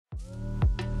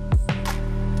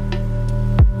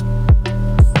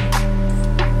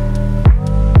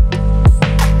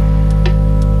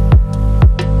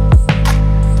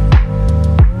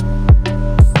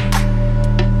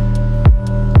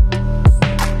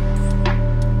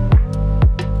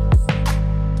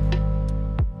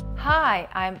Hi,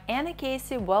 I'm Anna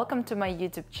Casey, welcome to my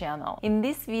YouTube channel. In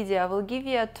this video I will give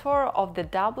you a tour of the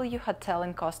W Hotel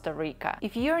in Costa Rica.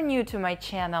 If you're new to my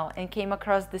channel and came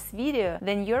across this video,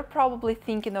 then you're probably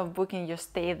thinking of booking your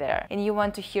stay there and you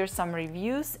want to hear some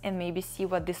reviews and maybe see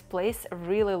what this place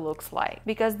really looks like.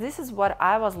 Because this is what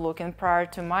I was looking prior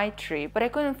to my trip, but I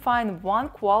couldn't find one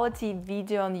quality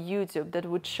video on YouTube that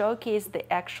would showcase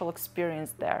the actual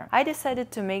experience there. I decided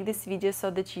to make this video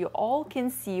so that you all can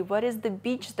see what is the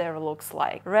beach there looks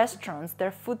like, restaurants,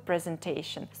 their food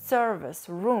presentation, service,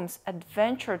 rooms,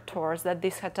 adventure tours that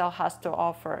this hotel has to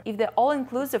offer, if the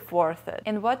all-inclusive worth it,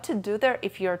 and what to do there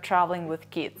if you're traveling with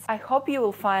kids. I hope you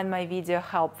will find my video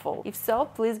helpful. If so,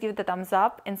 please give it a thumbs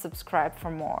up and subscribe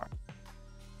for more.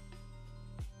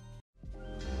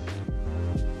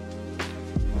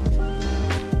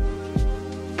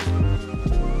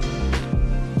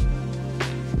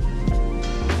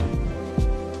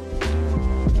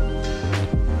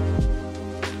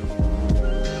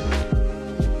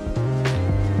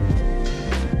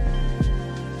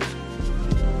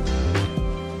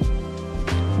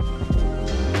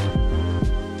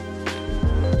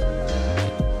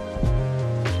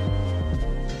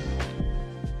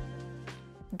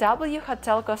 W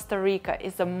Hotel Costa Rica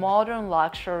is a modern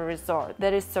luxury resort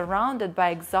that is surrounded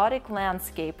by exotic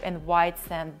landscape and white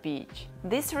sand beach.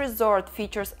 This resort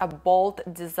features a bold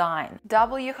design.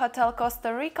 W Hotel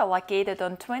Costa Rica, located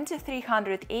on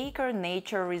 2,300-acre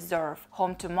nature reserve,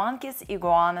 home to monkeys,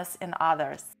 iguanas, and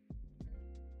others.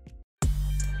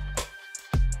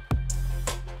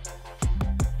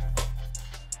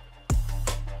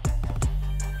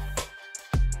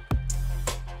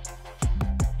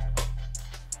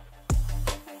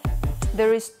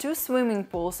 There is 2 swimming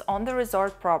pools on the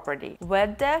resort property,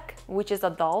 Wet Deck, which is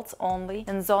adults only,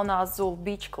 and Zona Azul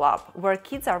Beach Club, where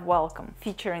kids are welcome,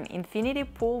 featuring infinity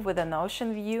pool with an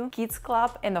ocean view, kids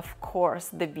club, and of course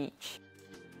the beach.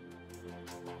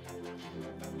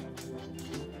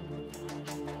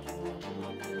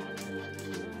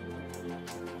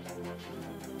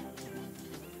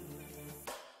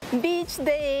 Beach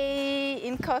day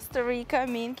in Costa Rica.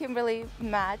 Me and Kimberly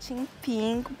matching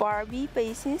pink Barbie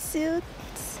bathing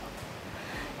suits.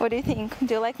 What do you think?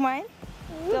 Do you like mine?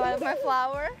 Do you like my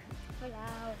flower?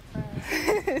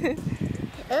 It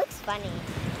looks funny.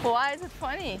 Why is it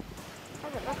funny?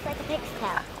 Because it looks like a pig's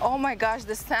tail. Oh my gosh,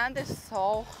 the sand is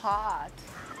so hot.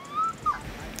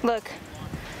 Look.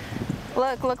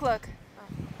 Look, look, look.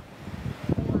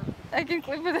 I can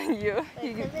clip it on you.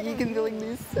 You can go like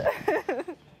this.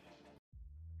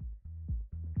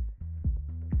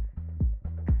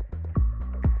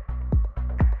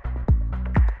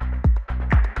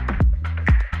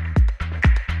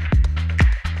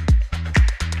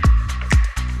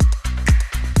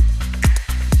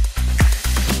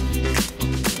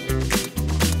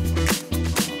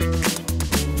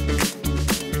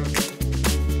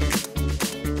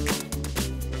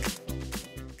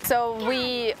 So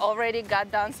we already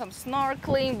got done some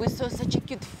snorkeling. We saw such a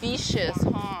cute fishes,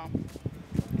 huh?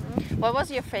 What was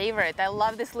your favorite? I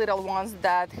love these little ones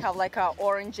that have like a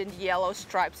orange and yellow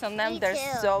stripes on them. They're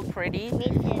so pretty. Me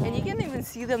too. And you can even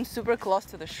see them super close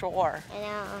to the shore. I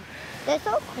know. They're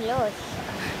so close.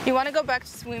 You want to go back to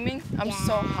swimming? I'm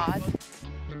so hot.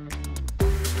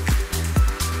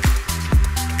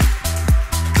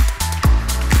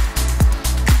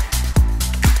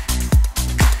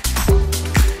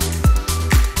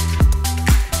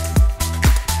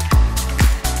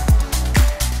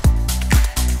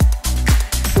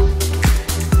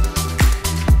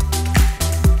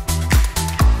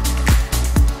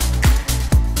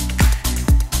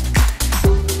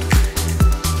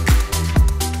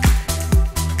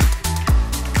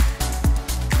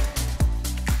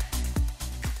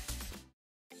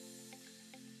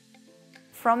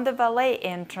 From the valet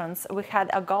entrance, we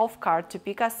had a golf cart to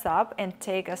pick us up and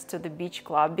take us to the beach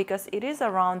club because it is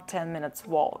around 10 minutes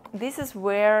walk. This is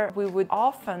where we would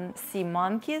often see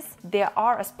monkeys. They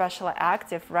are especially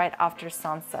active right after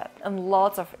sunset, and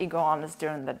lots of iguanas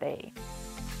during the day.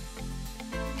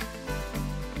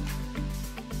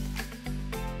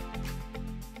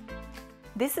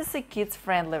 This is a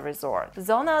kids-friendly resort.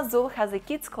 Zona Azul has a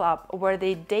kids club where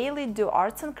they daily do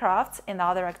arts and crafts and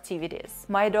other activities.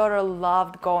 My daughter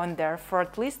loved going there for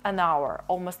at least an hour,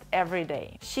 almost every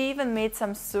day. She even made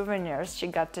some souvenirs she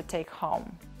got to take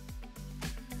home.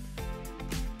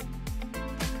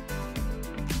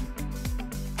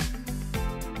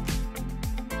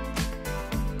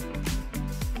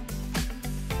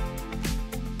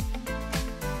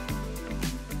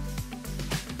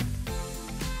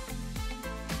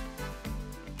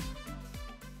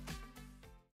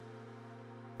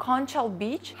 Conchal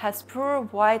Beach has pure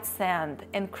white sand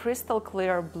and crystal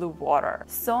clear blue water,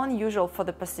 so unusual for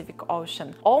the Pacific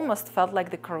Ocean, almost felt like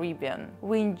the Caribbean.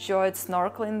 We enjoyed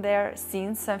snorkeling there,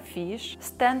 seeing some fish.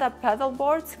 Stand-up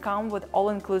paddleboards come with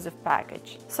all-inclusive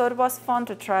package, so it was fun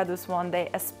to try this one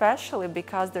day, especially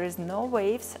because there is no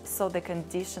waves, so the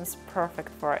conditions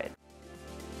perfect for it.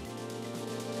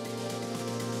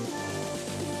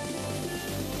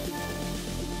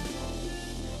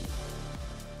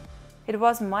 It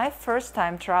was my first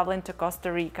time traveling to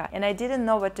Costa Rica, and I didn't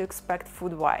know what to expect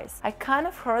food-wise. I kind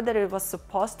of heard that it was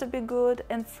supposed to be good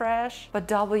and fresh, but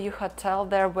W Hotel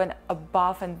there went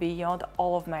above and beyond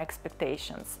all of my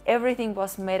expectations. Everything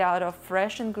was made out of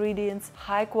fresh ingredients,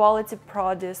 high-quality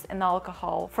produce and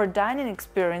alcohol. For dining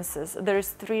experiences, there's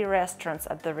 3 restaurants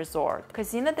at the resort.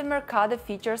 Cocina de Mercado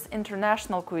features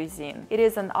international cuisine. It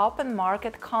is an open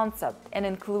market concept and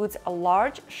includes a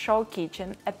large show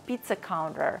kitchen, a pizza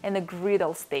counter, and a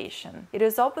griddle station. It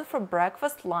is open for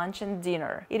breakfast, lunch and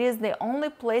dinner. It is the only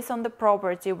place on the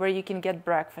property where you can get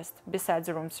breakfast, besides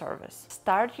room service.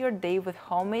 Start your day with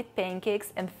homemade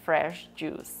pancakes and fresh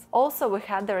juice. Also, we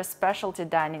had their specialty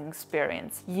dining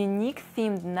experience, unique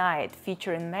themed night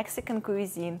featuring Mexican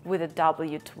cuisine with a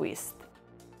W twist.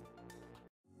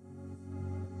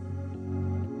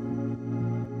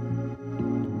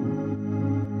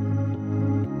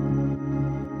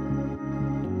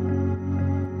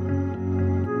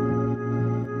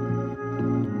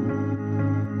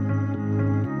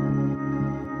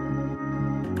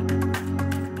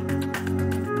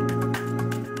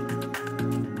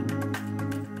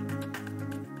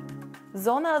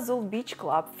 Zona Azul Beach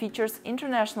Club features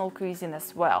international cuisine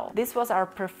as well. This was our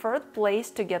preferred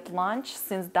place to get lunch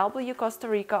since W Costa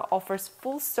Rica offers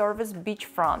full-service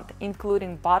beachfront,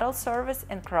 including bottle service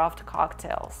and craft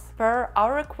cocktails. Per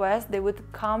our request, they would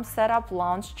come set up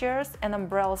lounge chairs and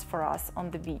umbrellas for us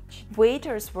on the beach.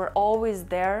 Waiters were always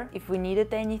there if we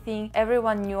needed anything.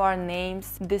 Everyone knew our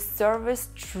names. This service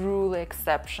truly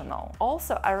exceptional.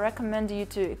 Also, I recommend you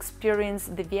to experience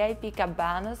the VIP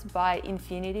cabanas by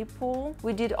Infinity Pool.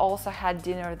 We did also had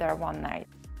dinner there one night.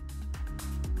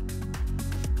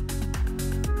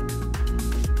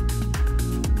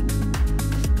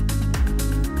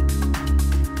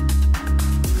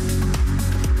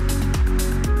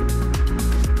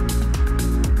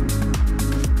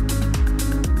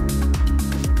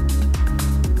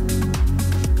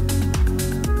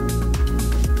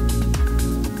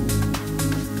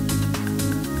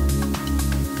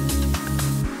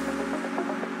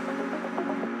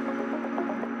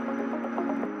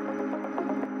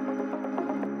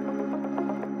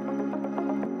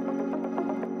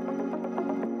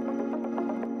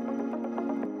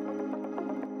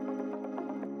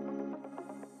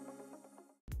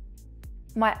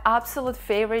 My absolute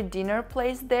favorite dinner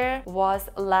place there was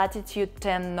LATITUD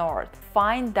 10 North,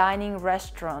 fine dining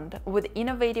restaurant with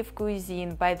innovative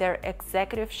cuisine by their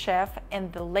executive chef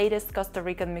and the latest Costa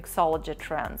Rican mixology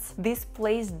trends. This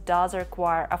place does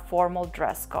require a formal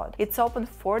dress code. It's open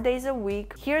 4 days a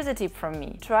week. Here's a tip from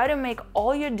me. Try to make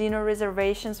all your dinner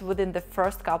reservations within the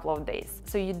first couple of days,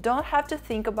 so you don't have to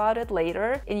think about it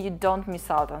later and you don't miss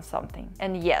out on something.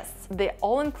 And yes, the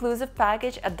all-inclusive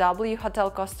package at W Hotel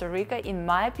Costa Rica, in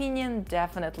my opinion,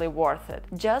 definitely worth it.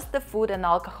 Just the food and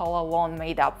alcohol alone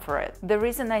made up for it. The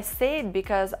reason I say it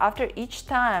because after each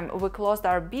time we closed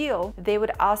our bill, they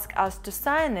would ask us to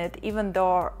sign it. Even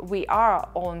though we are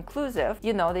all-inclusive,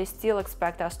 you know, they still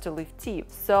expect us to leave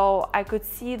tips. So I could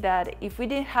see that if we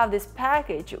didn't have this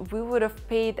package, we would have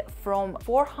paid from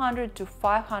 $400 to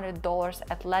 $500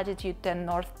 at LATITUD 10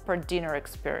 North per dinner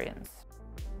experience.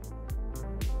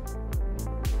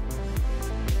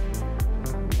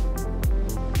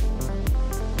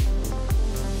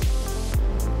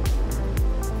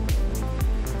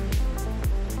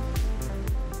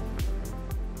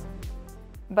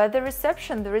 By the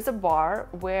reception, there is a bar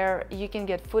where you can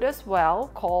get food as well,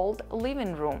 called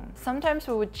living room. Sometimes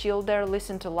we would chill there,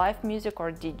 listen to live music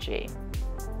or DJ.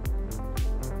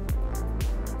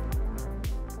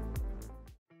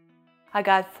 I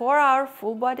got 4-hour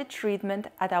full-body treatment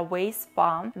at a Way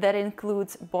Spa that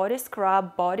includes body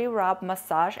scrub, body rub,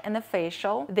 massage and a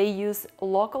facial. They use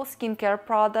local skincare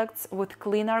products with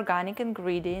clean organic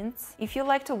ingredients. If you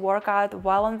like to work out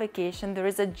while on vacation, there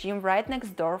is a gym right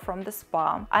next door from the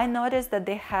spa. I noticed that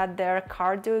they had their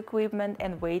cardio equipment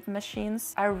and weight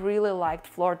machines. I really liked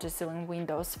floor-to-ceiling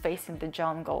windows facing the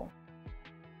jungle.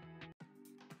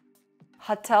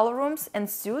 Hotel rooms and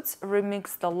suites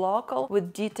remix the local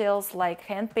with details like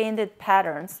hand-painted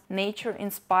patterns,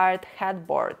 nature-inspired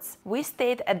headboards. We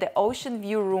stayed at the ocean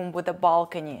view room with a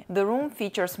balcony. The room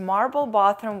features marble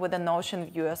bathroom with an ocean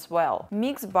view as well.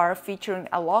 Mix bar featuring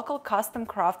a local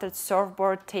custom-crafted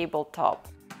surfboard tabletop.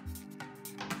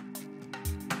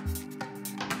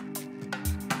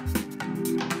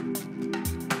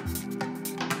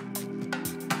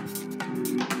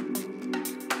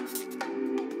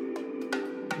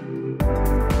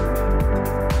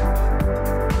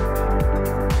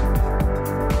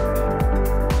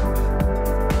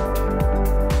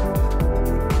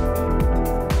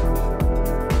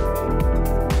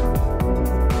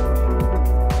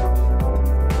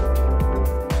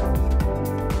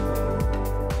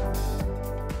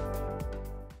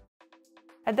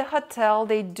 At the hotel,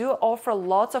 they do offer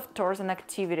lots of tours and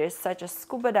activities such as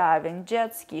scuba diving,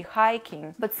 jet ski,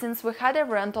 hiking, but since we had a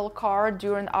rental car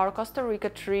during our Costa Rica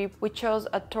trip, we chose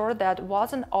a tour that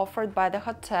wasn't offered by the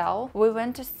hotel. We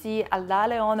went to see a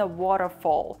Leona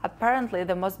waterfall, apparently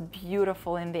the most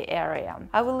beautiful in the area.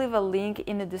 I will leave a link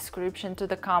in the description to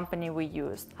the company we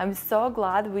used. I'm so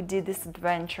glad we did this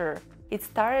adventure. It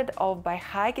started off by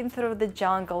hiking through the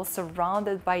jungle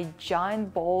surrounded by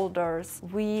giant boulders.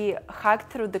 We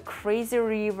hiked through the crazy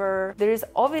river. There is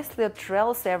obviously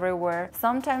trails everywhere.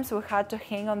 Sometimes we had to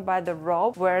hang on by the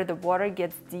rope where the water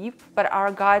gets deep, but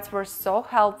our guides were so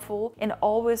helpful and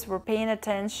always were paying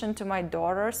attention to my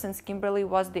daughter since Kimberly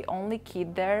was the only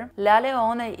kid there. La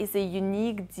Leona is a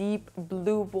unique deep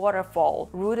blue waterfall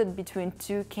rooted between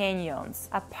two canyons.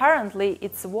 Apparently,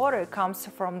 its water comes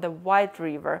from the White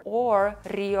River or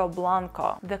Rio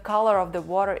Blanco. The color of the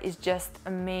water is just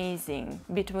amazing,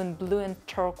 between blue and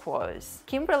turquoise.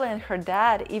 Kimberly and her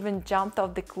dad even jumped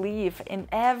off the cliff and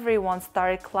everyone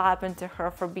started clapping to her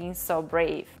for being so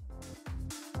brave.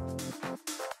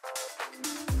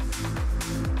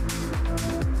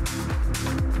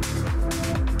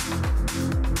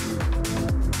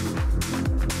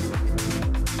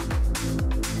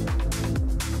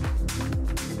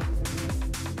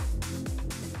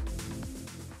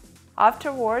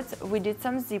 Afterwards, we did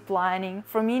some zip lining.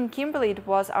 For me and Kimberly, it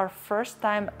was our first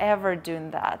time ever doing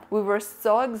that. We were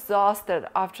so exhausted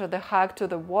after the hike to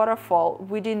the waterfall,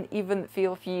 we didn't even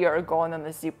feel fear going on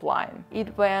a zip line.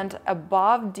 It went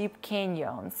above deep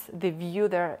canyons. The view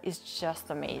there is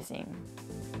just amazing.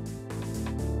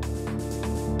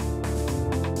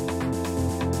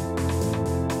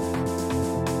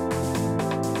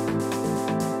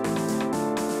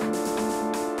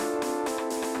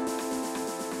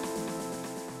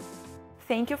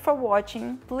 Thank you for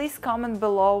watching. Please comment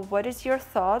below what is your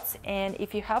thoughts, and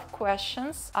if you have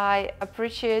questions, I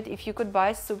appreciate if you could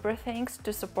buy super thanks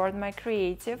to support my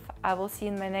creative. I will see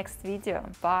you in my next video.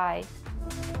 Bye!